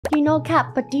Do you know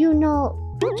Cap, but do you know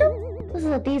Pucho? This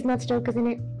is a Deez Nuts joke, isn't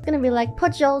it? It's gonna be like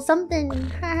Pucho something.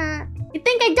 Haha. You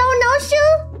think I don't know,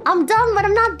 Shu? I'm dumb, but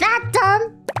I'm not that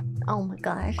dumb. Oh my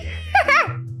gosh.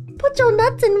 Pucho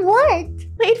nuts and what?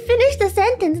 Wait, finish the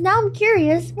sentence. Now I'm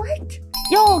curious. What?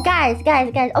 Yo, guys.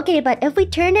 Okay, but if we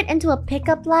turn it into a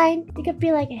pickup line, we could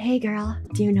be like, hey girl,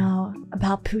 do you know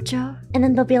about Pucho? And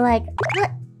then they'll be like,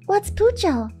 what? What's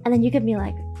Pucho? And then you could be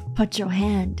like, put your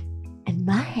hand in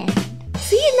my hand.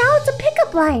 See, now it's a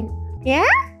pickup line. Yeah?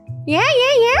 Yeah.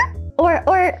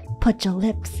 Or put your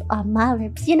lips on my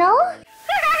lips, you know?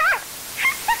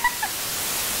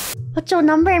 Put your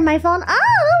number in my phone. Oh,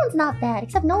 that one's not bad.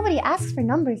 Except nobody asks for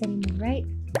numbers anymore, right?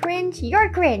 Cringe, you're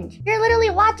cringe. You're literally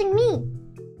watching me.